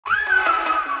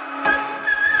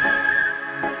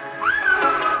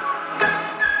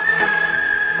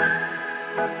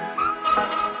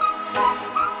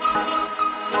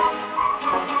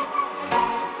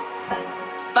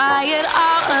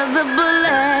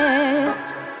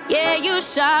Yeah, you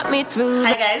shot me through.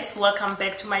 Hi guys, welcome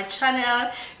back to my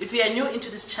channel. If you are new into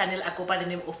this channel, I go by the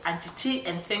name of Auntie T,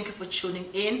 and thank you for tuning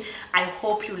in. I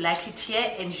hope you like it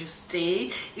here and you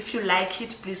stay. If you like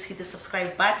it, please hit the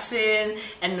subscribe button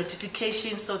and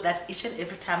notification so that each and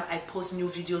every time I post new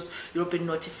videos, you'll be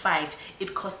notified.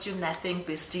 It costs you nothing,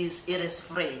 besties. It is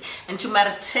free. And to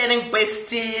my returning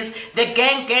besties, the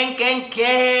gang,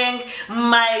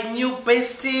 my new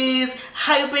besties.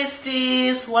 Hi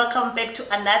besties, welcome back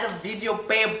to another video,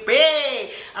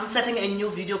 baby. I'm starting a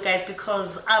new video, guys,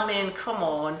 because I mean, come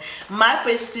on, my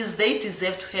besties, they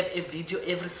deserve to have a video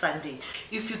every Sunday.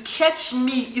 If you catch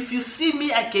me, if you see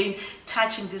me again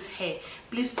touching this hair,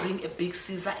 please bring a big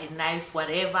scissor, a knife,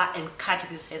 whatever, and cut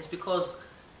these hands, because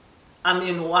I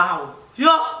mean, wow,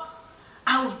 yeah,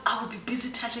 I will be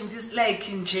busy touching this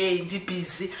like in J,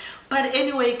 busy. But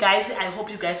anyway, guys, I hope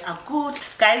you guys are good.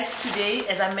 Guys, today,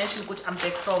 as I mentioned, I'm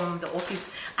back from the office.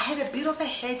 I have a bit of a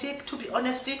headache, to be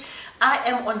honest. I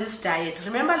am on this diet.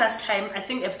 Remember last time, I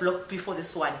think a vlog before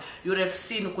this one, you would have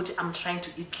seen I'm trying to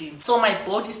eat clean. So my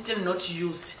body is still not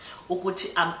used.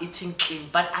 I'm eating clean,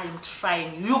 but I am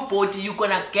trying. You body, you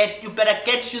better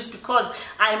get used, because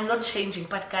I am not changing.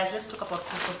 But guys, let's talk about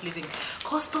cost of living.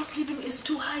 Cost of living is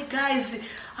too high, guys.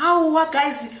 How,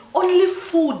 guys? Only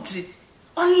food.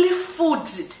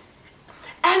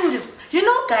 And you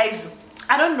know, guys,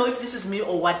 I don't know if this is me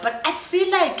or what, but I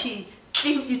feel like clean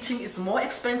eating is more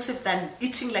expensive than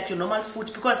eating like your normal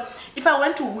food. Because if I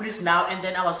went to Woolies now and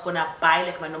then I was gonna buy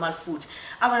like my normal food,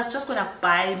 I was just gonna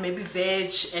buy maybe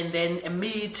veg and then a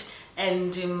meat,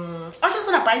 and I was just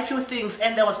gonna buy a few things,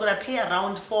 and I was gonna pay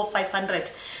around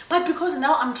 400-500. But because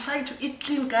now I'm trying to eat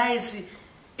clean, guys,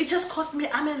 it just cost me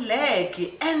arm and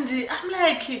leg, and I'm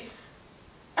like,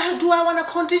 do I want to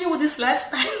continue with this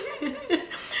lifestyle?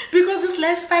 Because this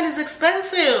lifestyle is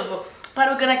expensive. But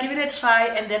we're gonna give it a try,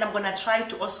 and then I'm gonna try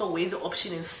to also weigh the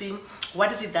option and see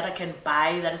what is it that I can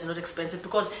buy that is not expensive.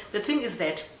 Because the thing is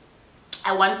that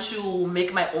I want to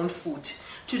make my own food.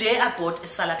 Today I bought a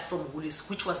salad from Woolies,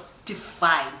 which was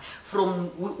divine. From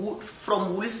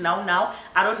Woolies Now.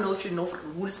 I don't know if you know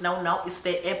Woolies Now. It's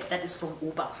the app that is from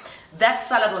Uber. That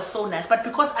salad was so nice, but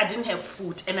because I didn't have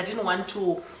food and I didn't want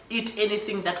to eat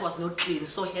anything that was not clean,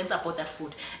 so hence I bought that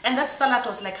food. And that salad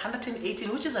was like 118,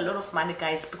 which is a lot of money,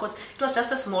 guys, because it was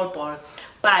just a small bowl,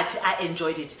 but I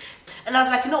enjoyed it. And I was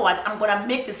like, you know what, I'm gonna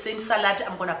make the same salad.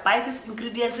 I'm gonna buy these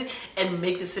ingredients and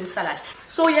make the same salad.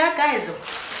 So yeah, guys,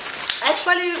 I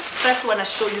actually first want to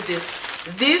show you this.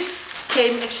 This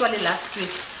came actually last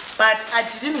week, but I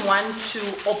didn't want to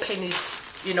open it,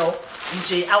 you know,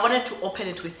 Jay. I wanted to open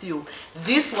it with you.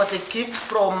 This was a gift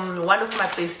from one of my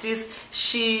besties.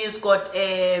 She's got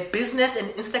a business, an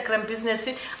Instagram business.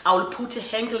 I will put a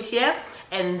handle here.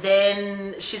 And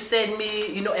then she sent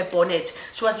me, you know, a bonnet.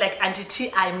 She was like, Auntie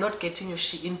T, I'm not getting you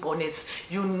Shein bonnets.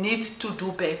 You need to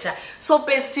do better. So,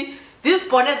 bestie, this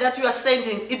bonnet that you are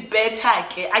sending, it better.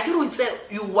 I can say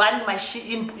you want my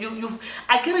Shein.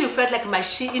 I can you felt like my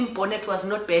Shein bonnet was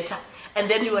not better. And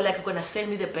then you were like, you're gonna send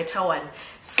me the better one.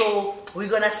 So we're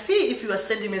gonna see if you are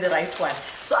sending me the right one.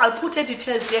 So I'll put the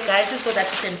details here, guys, so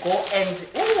that you can go and,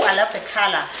 oh, I love the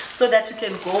color, so that you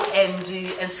can go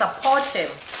and support him.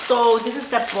 So this is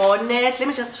the bonnet. Let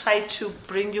me just try to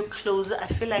bring you closer. I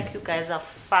feel like you guys are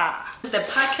far. This is the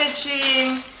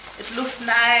packaging. It looks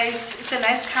nice. It's a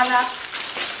nice color.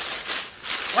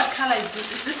 What color is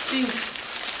this? Is this pink?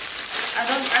 I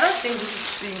don't think this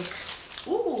is pink.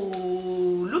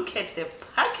 Ooh, look at the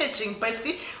packaging,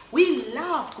 bestie. We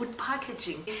love good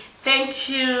packaging. Thank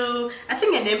you. I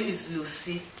think her name is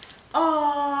Lucy.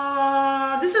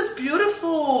 Oh, this is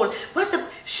beautiful.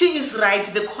 She is right.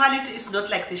 The quality is not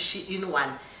like the Shein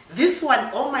one. This one,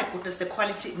 oh my goodness, the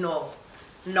quality, no.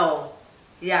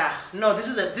 Yeah, no, this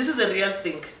is a real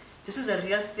thing. This is a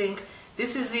real thing.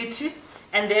 This is it.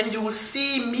 And then you will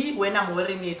see me when I'm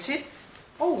wearing it.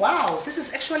 Oh wow, this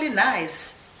is actually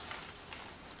nice.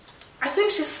 I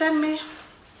think she sent me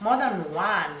more than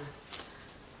one.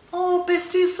 Oh,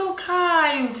 bestie, so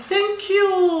kind. Thank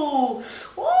you.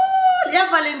 Oh, yeah,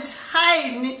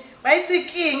 Valentine. Why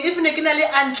thinking? If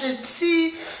nekinale Uncle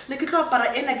T, nekitlo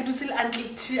para ena ke dutse Uncle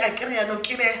T, a kere ya no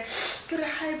kere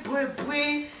hi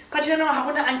boy. But you know, I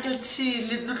want Uncle T.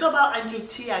 Look about Uncle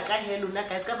T.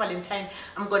 Guys, Valentine.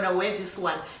 I'm gonna wear this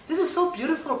one. This is so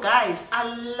beautiful, guys. I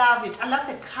love it. I love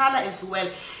the color as well.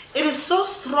 It is so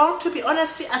strong, to be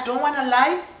honest. I don't want to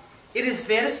lie. It is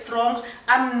very strong.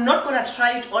 I'm not gonna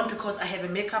try it on because I have a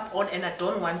makeup on and I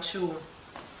don't want to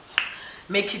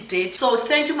make it date. So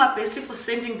thank you, my bestie, for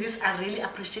sending this. I really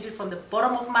appreciate it from the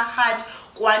bottom of my heart.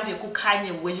 Kwande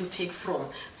kukanye, where you take from.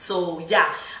 So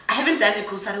yeah, I haven't done a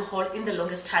grocery haul in the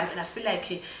longest time, and I feel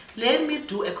like let me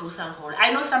do a grocery haul.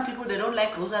 I know some people, they don't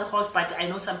like grocery hauls, but I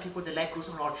know some people, they like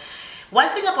grocery haul. One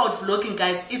thing about vlogging,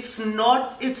 guys, it's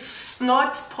not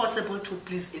possible to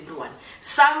please everyone.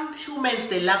 Some humans,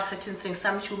 they love certain things.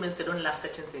 Some humans, they don't love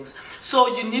certain things.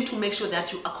 So you need to make sure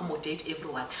that you accommodate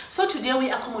everyone. So today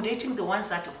we're accommodating the ones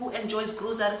that who enjoys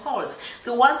grocery hauls,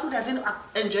 the ones who doesn't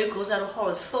enjoy grocery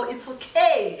hauls. So it's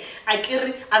okay. I've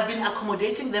been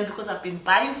accommodating them because I've been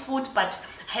buying food, but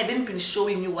haven't been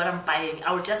showing you what I'm buying.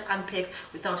 I will just unpack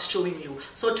without showing you.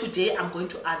 So today I'm going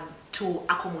to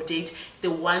accommodate the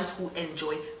ones who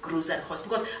enjoy grocery hauls,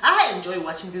 because I enjoy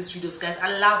watching these videos, guys.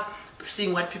 I love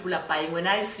seeing what people are buying. When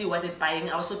I see what they're buying,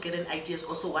 I also get an ideas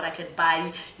also what I can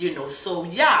buy, you know. So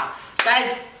yeah,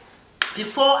 guys,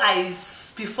 before I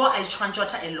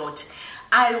tranchota a lot,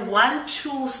 I want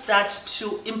to start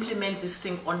to implement this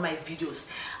thing on my videos.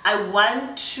 I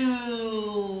want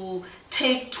to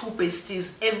take 2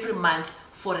 besties every month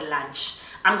for a lunch.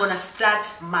 I'm gonna start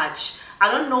March.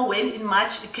 I don't know when in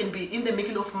March. It can be in the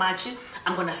middle of March.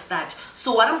 I'm gonna start.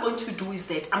 So what I'm going to do is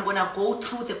that I'm gonna go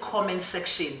through the comment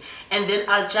section, and then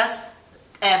I'll just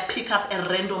pick up a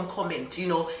random comment, you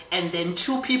know, and then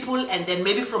 2 people, and then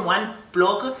maybe from one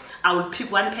blog I will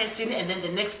pick one person, and then the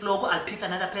next blog I'll pick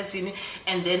another person,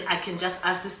 and then I can just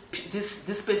ask this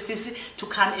besties to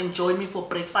come and join me for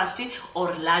breakfast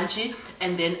or lunch,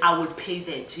 and then I will pay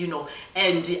that, you know,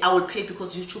 and I will pay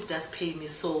because YouTube does pay me.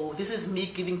 So this is me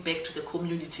giving back to the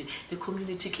community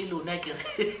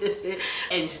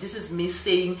and this is me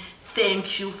saying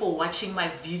thank you for watching my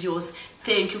videos,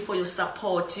 thank you for your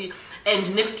support.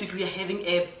 And next week we are having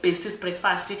a besties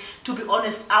breakfast. To be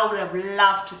honest, I would have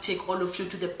loved to take all of you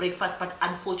to the breakfast, but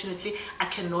unfortunately I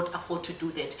cannot afford to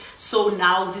do that. So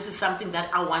now this is something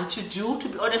that I want to do, to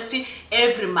be honest,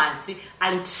 every month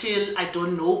until I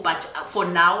don't know, but for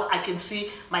now I can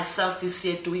see myself this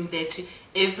year doing that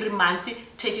every month,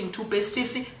 taking 2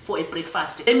 besties for a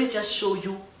breakfast. Let me just show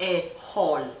you a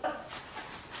haul.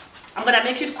 I'm gonna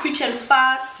make it quick and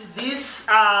fast. This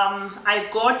I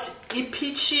got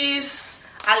peaches.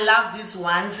 I love these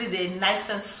ones. They're nice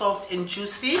and soft and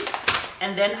juicy.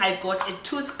 And then I got a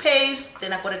toothpaste.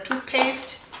 Then I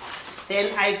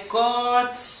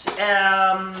got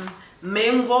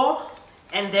mango,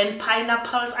 and then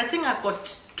pineapples. I think I got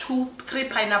 3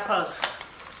 pineapples.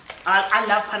 I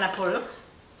love pineapple.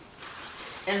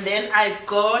 And then I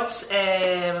got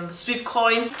sweet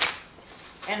corn.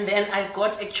 And then I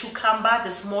got a cucumber,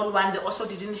 the small one. They also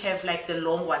didn't have like the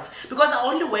long ones, because I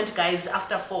only went, guys,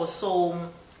 after 4. So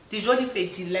the jodi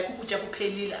feti like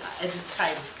at this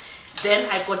time. Then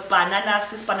I got bananas.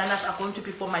 These bananas are going to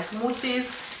be for my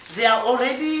smoothies. They are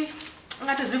already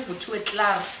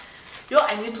yo,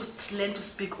 I need to learn to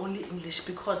speak only English,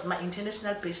 because my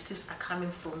international besties are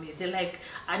coming from me. They're like,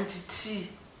 Auntie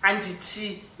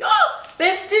T, yo,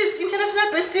 besties,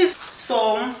 international besties.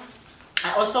 So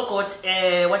I also got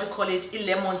what you call it,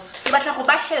 lemons. But I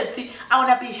be healthy. I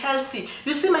wanna be healthy.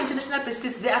 You see, my international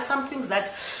besties, there are some things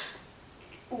that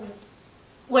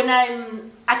when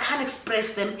I can't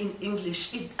express them in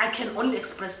English. I can only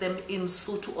express them in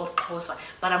Sotho or Xhosa.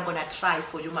 But I'm gonna try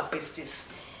for you, my besties.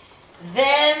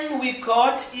 Then we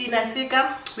got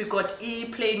Nansika. We got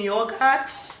plain yogurt.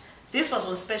 This was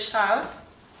on special.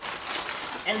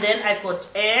 And then I got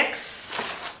eggs.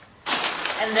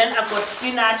 And then I got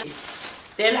spinach.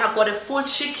 Then I got a full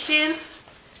chicken,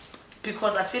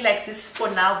 because I feel like this, for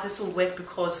now, this will work,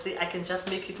 because I can just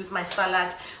make it with my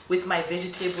salad, with my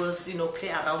vegetables, you know, play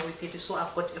around with it. So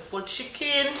I've got a full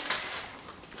chicken.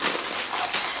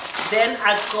 Then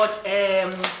I got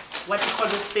what you call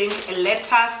this thing, a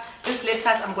lettuce. This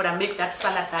lettuce, I'm gonna make that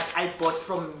salad that I bought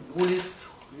from Woolies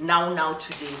now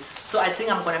today. So I think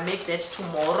I'm gonna make that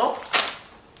tomorrow.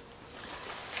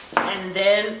 And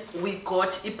then we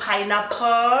got a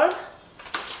pineapple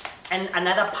and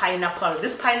another pineapple.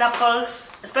 These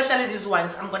pineapples, especially these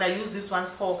ones, I'm gonna use these ones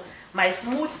for my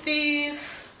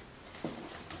smoothies.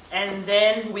 And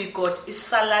then we got a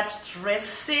salad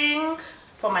dressing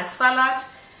for my salad.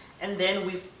 And then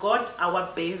we've got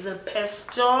our basil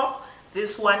pesto.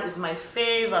 This one is my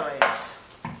favorite.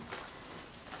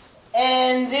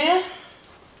 And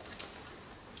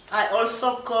I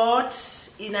also got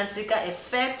a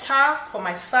feta for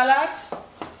my salad.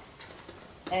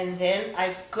 And then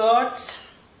I've got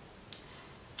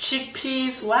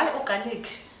chickpeas. Why organic?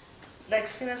 Like,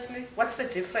 seriously, what's the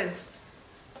difference?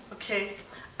 Okay,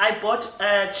 I bought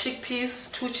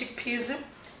chickpeas, 2 chickpeas,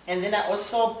 and then I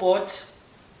also bought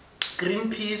green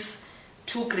peas.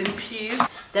 2 green peas.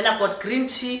 Then I got green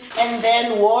tea, and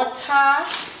then water. I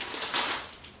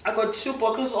got 2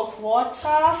 bottles of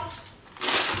water.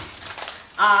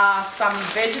 Some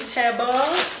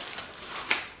vegetables,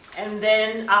 and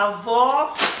then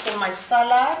avo for my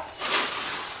salad,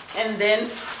 and then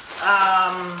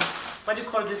what do you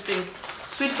call this thing?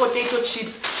 Sweet potato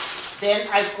chips. Then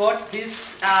I got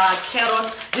this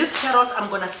carrots. These carrots I'm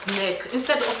gonna snack.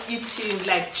 Instead of eating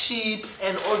like chips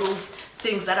and all those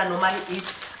things that I normally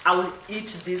eat, I will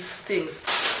eat these things.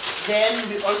 Then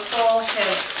we also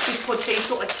have sweet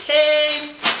potato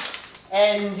again,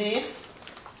 and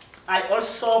I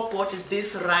also bought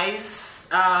this rice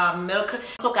milk.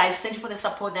 So guys, thank you for the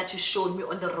support that you showed me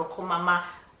on the Roko Mama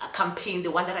campaign,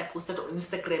 the one that I posted on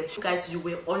Instagram. You guys, you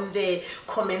were on the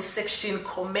comment section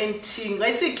commenting,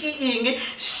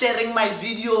 sharing my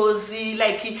videos.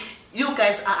 Like, you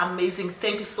guys are amazing.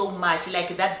 Thank you so much.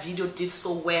 Like, that video did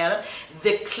so well.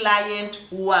 The client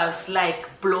was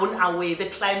like blown away. The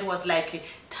client was like,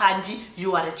 Thandi,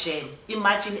 you are a gem.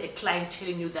 Imagine a client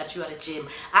telling you that you are a gem.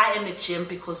 I am a gem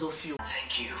because of you.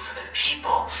 Thank you for the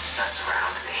people that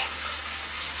surround me.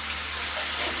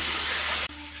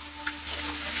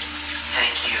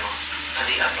 Thank you for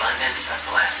the abundance of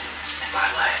blessings in my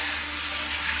life.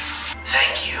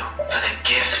 Thank you for the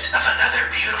gift of another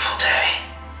beautiful day.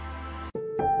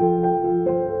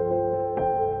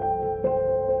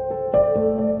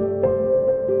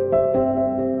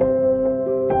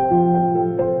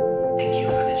 Thank you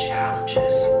for the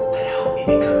challenges that help me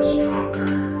become stronger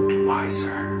and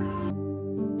wiser.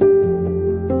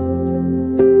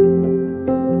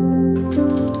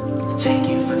 Thank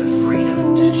you for the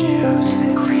freedom to choose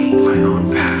and create my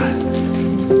own path.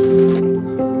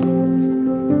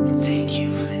 Thank you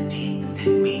for the deep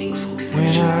and meaningful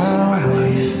connections in my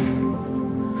life.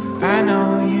 I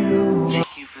know you.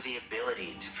 Thank you for the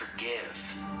ability to forgive,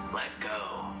 let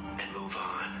go, and move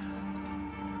on.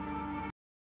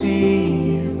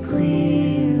 See you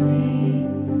clearly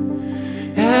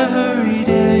every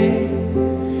day.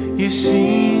 You're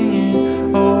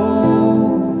singing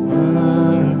over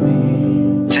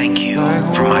me. Thank you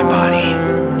for my body.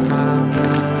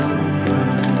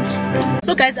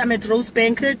 So guys, I'm at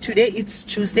Rosebank. Today it's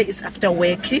Tuesday, it's after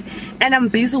work, and I'm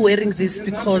busy wearing this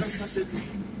because,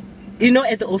 you know,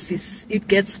 at the office it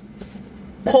gets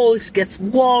cold, gets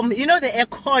warm, you know, the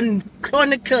aircon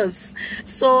chronicles.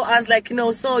 So I was like, you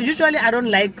know, so usually I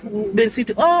don't like when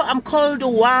city, oh, I'm cold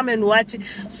or warm and what,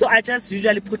 so I just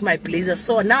usually put my blazer.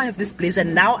 So now I have this blazer,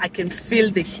 now I can feel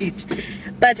the heat.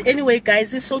 But anyway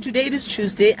guys, so today it is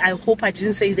Tuesday. I hope I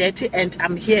didn't say that. And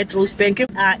I'm here at Rosebank.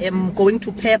 I am going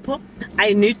to Pepper.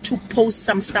 I need to post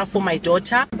some stuff for my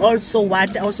daughter. Also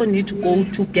what, I also need to go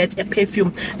to get a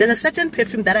perfume. There's a certain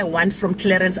perfume that I want from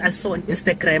Clarins I saw on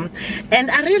Instagram,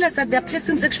 and I realized that their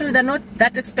perfumes actually, they're not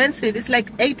that expensive. It's like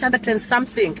 800 and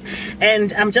something,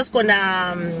 and I'm just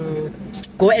gonna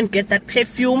go and get that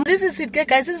perfume. This is it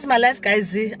guys, this is my life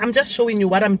guys. I'm just showing you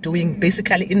what I'm doing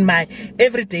basically in my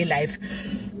everyday life.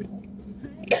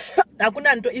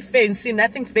 Fancy,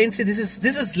 nothing fancy. This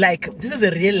is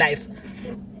a real life.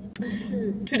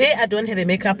 Today I don't have a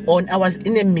makeup on. I was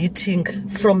in a meeting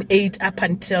from 8 up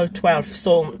until 12,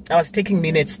 so I was taking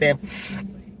minutes there.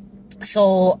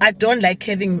 So I don't like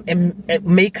having a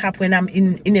makeup when I'm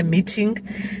in a meeting,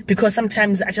 because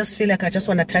sometimes I just feel like I just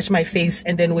want to touch my face,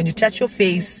 and then when you touch your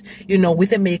face, you know, with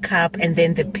the makeup, and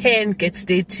then the pen gets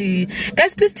dirty.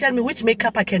 Guys, please tell me which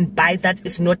makeup I can buy that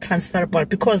is not transferable,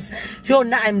 because yo,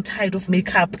 now I'm tired of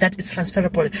makeup that is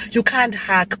transferable. You can't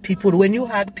hug people. When you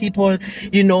hug people,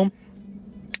 you know,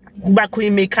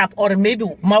 makeup, or maybe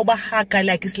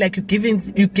like it's like you're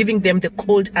giving them the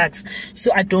cold hugs.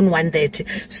 So I don't want that.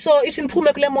 So it's in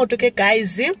Pumekulemoto, okay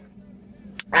guys. Here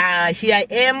I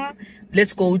am.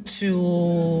 Let's go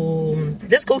to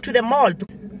the mall,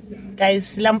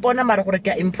 guys. Lampona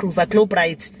Maroreka improve a glow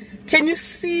bright. Can you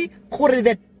see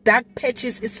the dark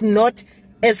patches? It's not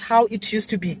as how it used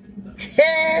to be.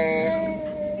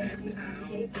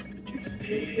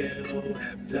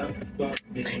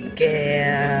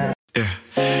 Yeah.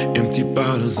 Empty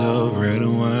bottles of red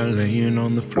wine laying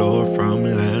on the floor from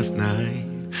last night.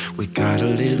 We got a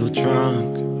little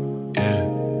drunk, yeah.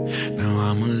 Now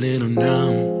I'm a little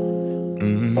numb.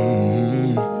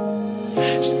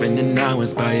 Spending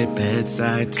hours by your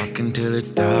bedside, talking till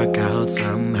it's dark out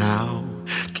somehow.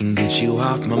 Can get you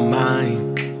off my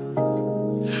mind.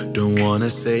 Don't wanna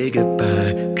say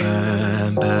goodbye,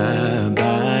 bye, bye,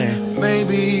 bye.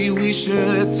 Maybe we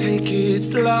should take it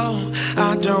slow.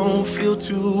 I don't feel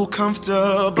too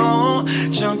comfortable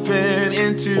jumping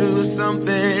into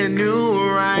something new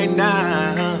right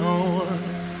now.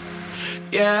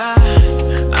 Yeah,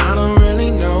 I don't really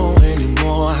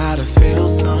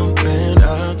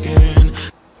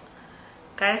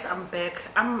I'm back.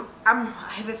 I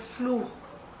have a flu.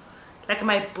 Like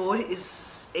my body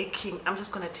is aching. I'm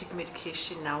just gonna take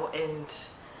medication now and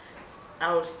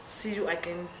I'll see you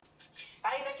again.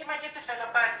 I'm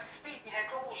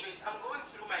going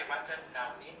through my WhatsApp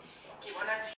now.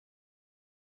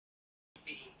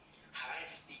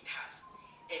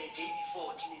 And the day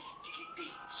before,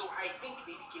 so I think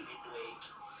maybe can it work.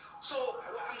 So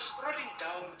I'm scrolling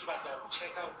down to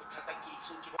check out the Kataki.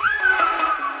 So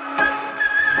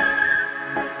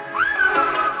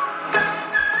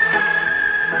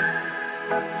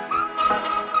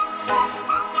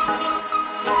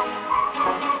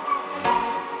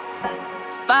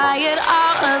Fired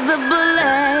all of the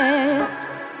bullets.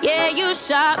 Yeah, you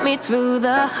shot me through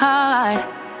the heart.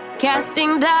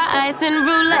 Casting dice and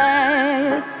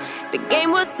roulette. The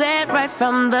game was set right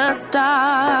from the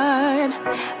start.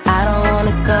 I don't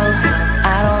wanna go,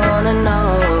 I don't wanna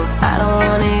know, I don't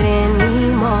want it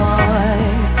anymore.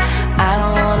 I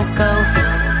don't wanna go,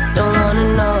 don't wanna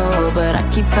know, but I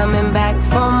keep coming back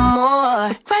for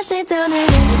more. Crashing down in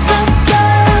the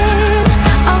plane,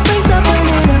 all things are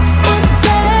burning up in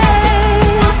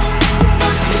flames.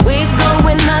 We're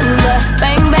going under,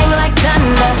 bang bang like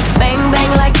thunder, bang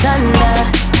bang like thunder.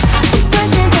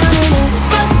 Crashing down in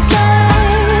the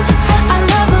plane, our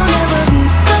love will never be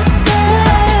the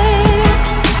same.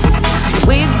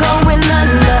 We're going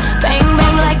under, bang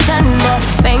bang like thunder,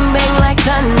 bang bang like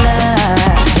thunder.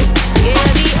 Yeah,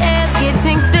 the air's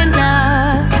getting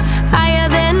thinner, higher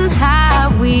than high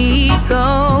we go.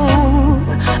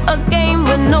 A game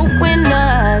with no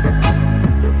winners.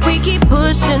 We keep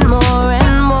pushing more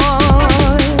and more.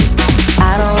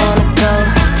 I don't wanna go,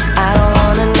 I don't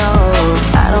wanna know,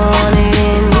 I don't want it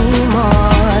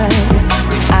anymore.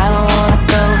 I don't wanna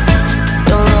go,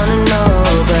 don't wanna know,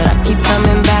 but I keep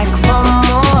coming back for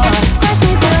more.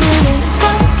 Crashing down in the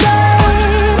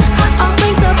plane, all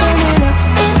things are burning up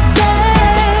in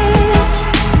flames.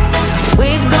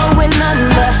 We're going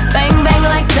under, bang bang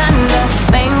like thunder,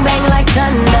 bang bang like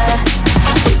thunder.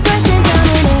 We're crashing down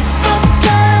in the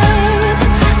plane,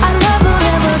 our love will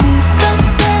never be the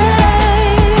same.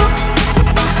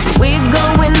 We're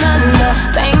going under,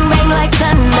 bang bang like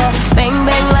thunder, bang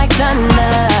bang like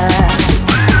thunder.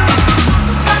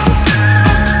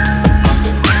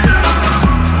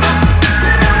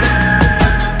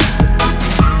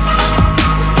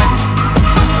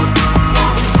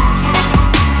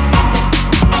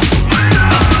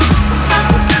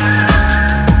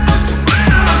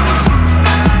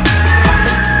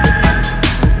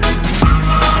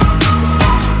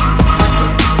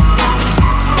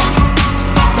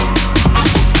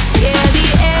 Yeah, the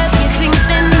air's getting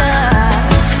thinner,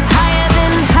 higher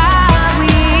than high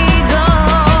we go.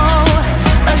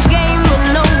 A game with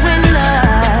no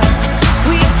winners.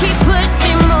 We keep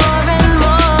pushing more and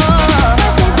more.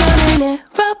 Crashing down in an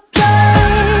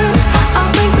aeroplane, all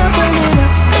things are burning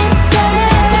up in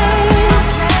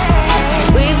flames.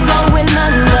 We're going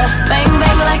under, bang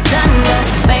bang like thunder,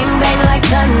 bang bang like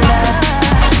thunder.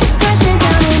 Crashing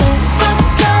down in an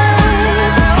aeroplane,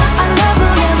 our love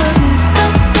will never be the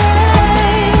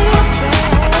same.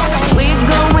 We're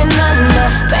going under,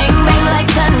 bang bang like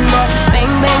thunder,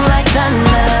 bang bang like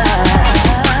thunder.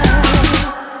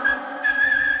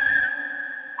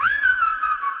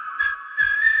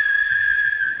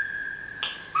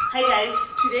 Hi guys,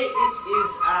 today it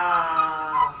is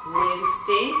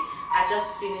Wednesday. I just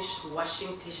finished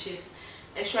washing dishes.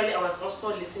 Actually, I was also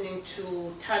listening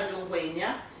to Tando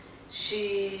Wenya.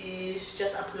 She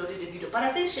just uploaded a video, but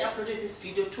I think she uploaded this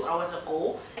video 2 hours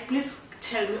ago. Please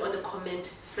tell me on the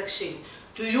comment section,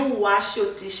 do you wash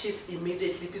your dishes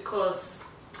immediately? Because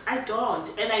I don't,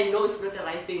 and I know it's not the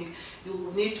right thing.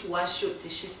 You need to wash your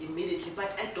dishes immediately,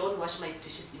 but I don't wash my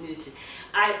dishes immediately.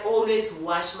 I always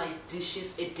wash my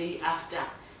dishes a day after.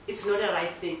 It's not the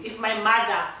right thing. If my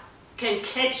mother can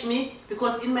catch me,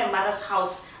 because in my mother's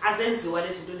house,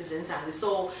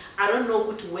 so I don't know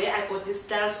where I got these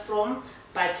styles from,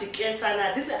 but this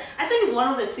I think is one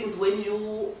of the things when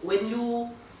you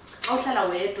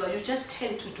just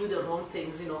tend to do the wrong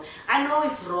things, you know. I know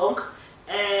it's wrong.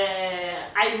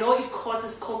 I know it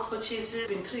causes cockroaches. It's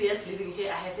been 3 years living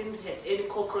here, I haven't had any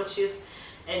cockroaches.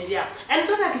 And yeah, and it's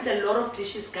not like it's a lot of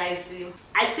dishes, guys.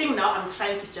 I think now I'm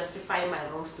trying to justify my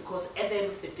wrongs, because at the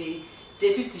end of the day,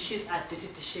 dirty dishes are dirty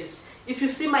dishes. If you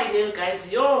see my nail,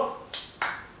 guys, yo,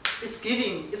 it's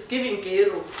giving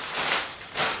ghetto.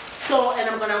 So, and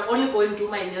I'm gonna only go and do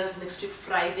my nails next week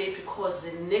Friday, because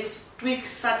the next week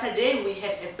Saturday we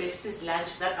have a besties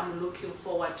lunch that I'm looking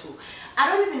forward to. I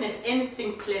don't even have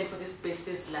anything planned for this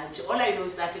besties lunch. All I know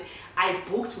is that I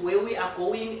booked where we are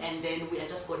going, and then we are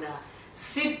just gonna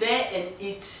sit there and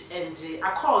eat, and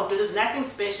I can't do, there's nothing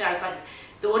special, but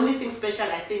the only thing special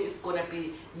I think is gonna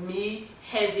be me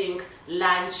having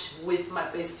lunch with my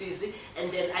besties.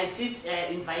 And then I did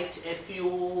invite a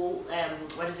few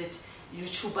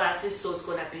YouTubers, so it's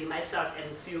gonna be myself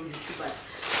and a few YouTubers.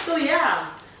 So yeah,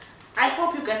 I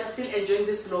hope you guys are still enjoying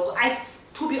this vlog.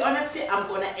 To be honest, I'm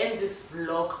gonna end this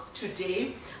vlog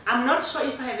today. I'm not sure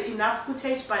if I have enough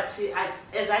footage, but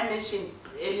as I mentioned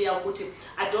earlier,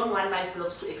 I don't want my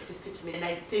vlogs to exceed 30 minutes, and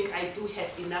I think I do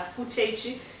have enough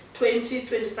footage,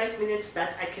 20-25 minutes,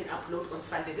 that I can upload on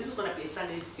Sunday. This is gonna be a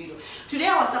Sunday video. Today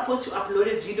I was supposed to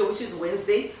upload a video, which is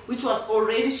Wednesday, which was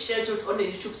already scheduled on the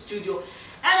YouTube studio,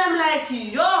 and I'm like,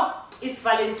 yo, it's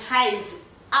Valentine's,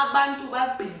 abantu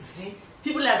are busy,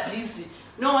 people are busy.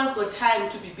 No one's got time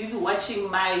to be busy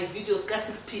watching my videos at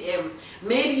 6 p.m.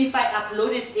 Maybe if I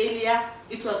uploaded earlier,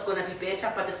 it was gonna be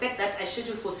better. But the fact that I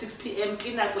scheduled for 6 p.m.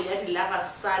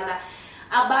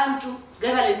 Abantu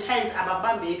Valentine's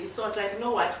ababambeki. So I was like, you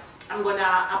know what? I'm gonna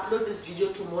upload this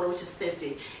video tomorrow, which is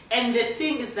Thursday. And the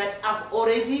thing is that I've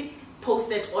already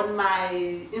posted on my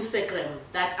Instagram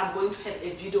that I'm going to have a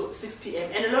video at 6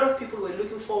 p.m. and a lot of people were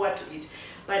looking forward to it.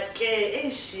 But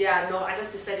no, I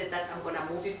just decided that I'm gonna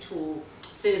move it to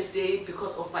Thursday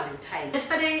because of Valentine's.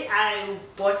 Yesterday I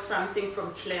bought something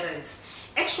from Clarins.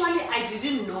 Actually, I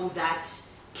didn't know that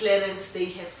Clarins, they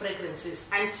have fragrances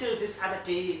until this other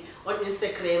day on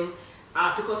Instagram,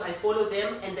 because I follow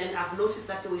them, and then I've noticed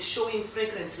that they were showing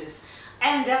fragrances,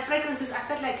 and their fragrances, I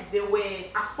felt like they were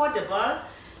affordable.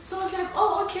 So I was like,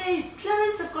 oh okay,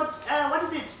 Clarins have got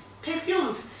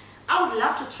perfumes. I would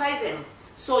love to try them.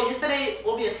 So yesterday,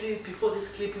 obviously before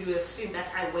this clip, you have seen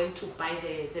that I went to buy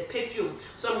the perfume,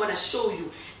 so I'm going to show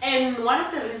you. And one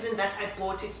of the reasons that I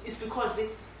bought it is because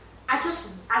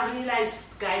I realized,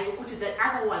 guys, that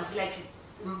other ones, like,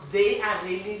 they are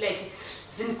really like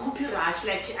zinkupi rush,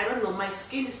 like, I don't know, my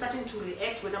skin is starting to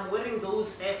react when I'm wearing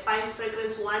those fine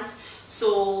fragrance ones.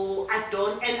 So I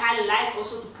don't, and I like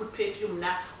also to put perfume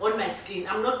now on my skin.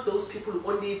 I'm not those people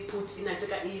who only put in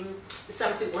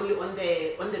something only on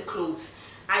the clothes.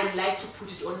 I like to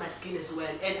put it on my skin as well.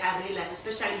 And I realize,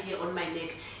 especially here on my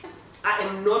neck, I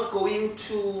am not going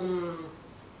to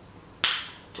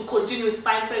continue with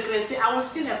fine fragrance. I will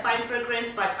still have fine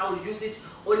fragrance, but I will use it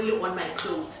only on my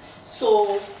clothes.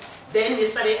 So then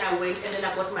yesterday I went and then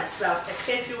I got myself a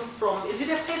perfume from, is it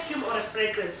a perfume or a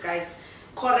fragrance, guys?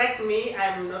 Correct me,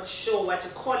 I'm not sure what to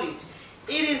call it.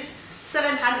 It is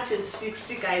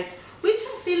 760, guys, which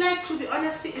I feel like, to be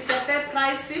honest, it's a fair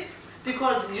price,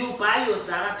 because you buy your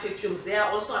Zara perfumes, they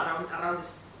are also around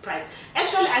this price.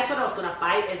 Actually, I thought I was gonna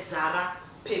buy a Zara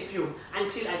perfume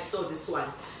until I saw this one.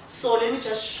 So let me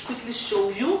just quickly show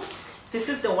you. This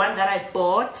is the one that I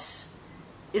bought.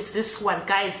 It's this one,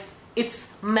 guys. It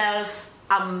smells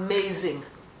amazing.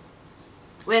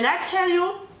 When I tell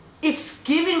you, it's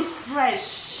giving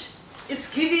fresh.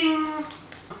 It's giving,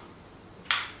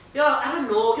 I don't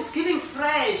know, it's giving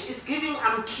fresh. It's giving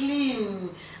I'm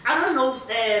clean. I don't know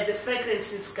the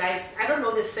fragrances, guys. I don't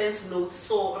know the sense notes,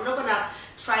 so I'm not gonna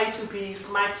try to be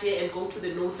smart here and go to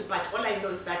the notes, but all I know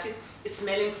is that it's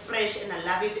smelling fresh and I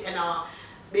love it. And I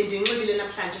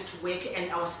to work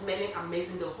and I was smelling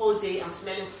amazing the whole day. I'm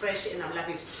smelling fresh and I love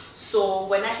it. So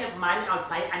when I have money, I'll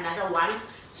buy another one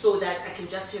so that I can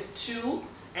just have two,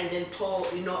 and then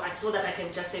so that I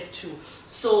can just have two.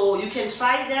 So you can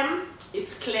try them.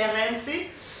 It's Clarins.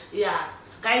 Yeah,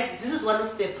 guys, this is one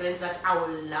of the brands that I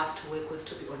would love to work with,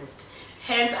 to be honest.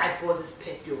 Hence, I bought this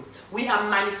perfume. We are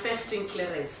manifesting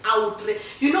Clarins.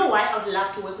 You know why I would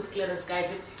love to work with Clarins,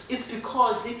 guys? It's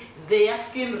because their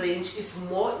skin range is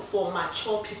more for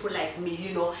mature people like me,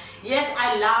 you know. Yes,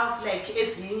 I love like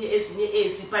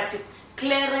ezinye, but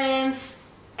Clarins,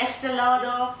 Estee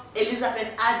Lauder,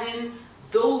 Elizabeth Arden,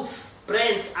 those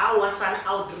brands, I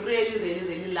would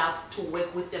really love to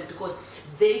work with them because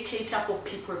they cater for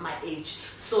people my age.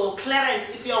 So Clarins,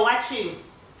 if you're watching,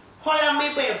 holla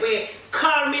me, baby,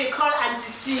 call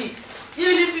Auntie T.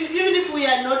 Even if we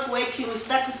are not working, we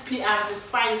start with PRs, it's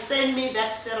fine. Send me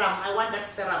that serum. I want that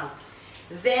serum.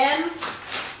 Then,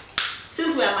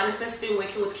 since we are manifesting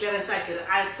working with Clarins,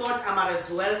 I thought I might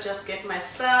as well just get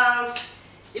myself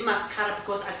a mascara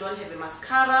because I don't have a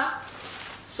mascara.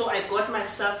 So I got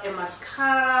myself a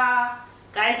mascara.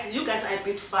 Guys, you guys are a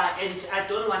bit far and I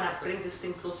don't want to bring this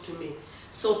thing close to me.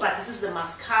 So, but this is the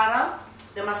mascara.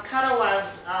 The mascara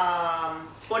was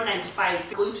 $4.95.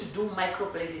 I'm going to do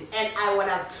microblading and I want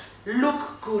to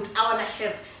look good. I want to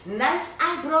have nice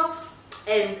eyebrows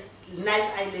and nice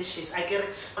eyelashes. I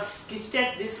was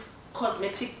gifted this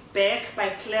cosmetic bag by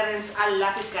Clarins. I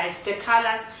love it, guys. The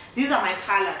colors, these are my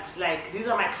colors. Like, these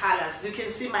are my colors. You can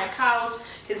see my couch,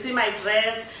 you can see my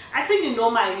dress. I think you know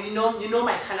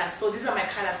my colors. So these are my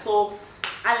colors. So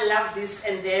I love this.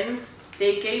 And then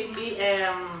they gave me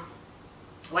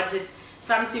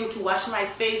something to wash my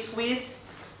face with,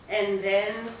 and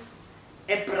then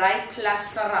a Bright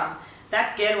Plus serum.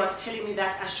 That girl was telling me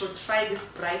that I should try this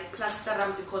Bright Plus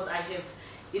serum because I have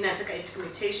a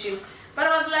pigmentation. But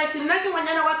I was like,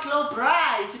 glow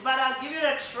bright, but I'll give it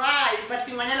a try. But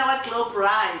glow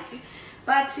bright.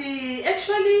 But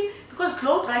actually, because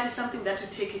glow bright is something that you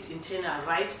take it internal,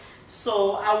 right?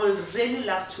 So I will really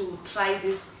love to try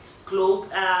this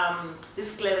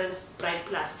this Clarins Bright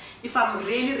Plus. If I'm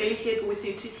really happy with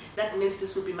it, that means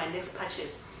this will be my next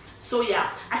purchase. So yeah,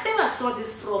 I think I saw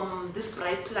this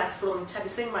Bright Plus from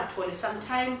mzamothandi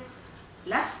sometime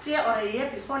last year or a year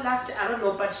before last year, I don't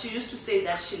know, but she used to say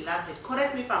that she loves it.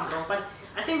 Correct me if I'm wrong, but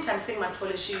I think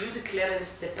mzamothandi, she used the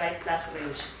Clarins, the Bright Plus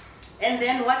range. And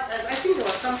then what else? I think there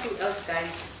was something else,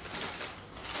 guys.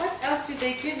 What else did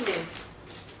they give me?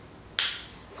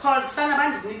 Because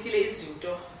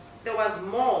there was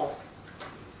more.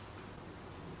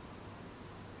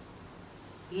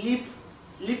 Lip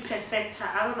perfector.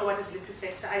 I don't know what is lip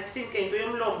perfector. I think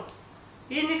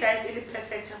you guys, lip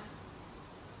perfector.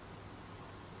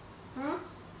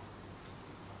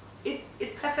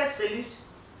 It perfects the lid.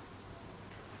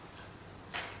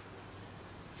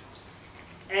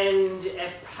 And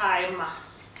a primer.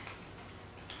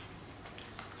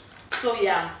 So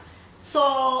yeah,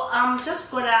 so I'm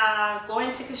just gonna go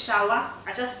and take a shower.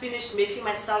 I just finished making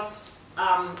myself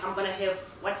I'm gonna have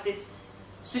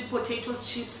sweet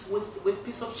potatoes chips with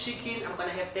piece of chicken. I'm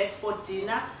gonna have that for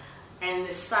dinner and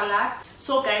a salad.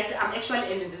 So guys, I'm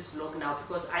actually ending this vlog now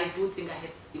because I do think I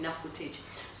have enough footage.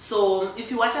 So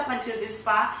if you watch up until this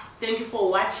far, thank you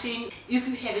for watching. If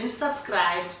you haven't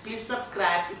subscribed, please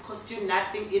subscribe. It costs you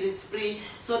nothing, it is free,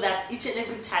 so that each and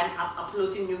every time I'm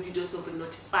uploading new videos you'll be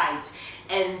notified.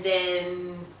 And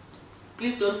then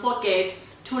please don't forget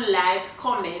to like,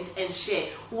 comment and share.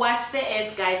 Watch the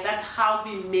ads, guys. That's how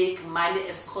we make money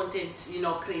as content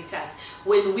creators.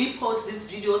 When we post these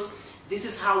videos, this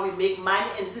is how we make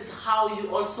money, and this is how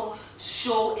you also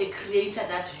show a creator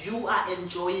that you are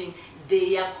enjoying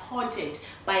their content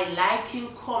by liking,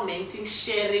 commenting,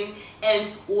 sharing and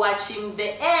watching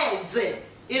the ads.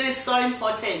 It is so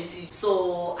important.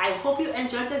 So I hope you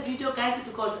enjoyed the video, guys,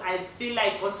 because I feel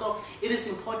like also it is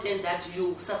important that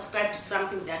you subscribe to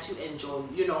something that you enjoy,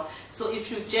 So if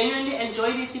you genuinely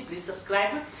enjoyed it, please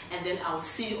subscribe, and then I'll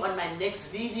see you on my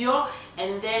next video.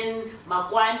 And then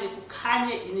makwande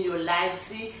kukhanye in your life.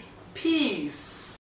 See, peace.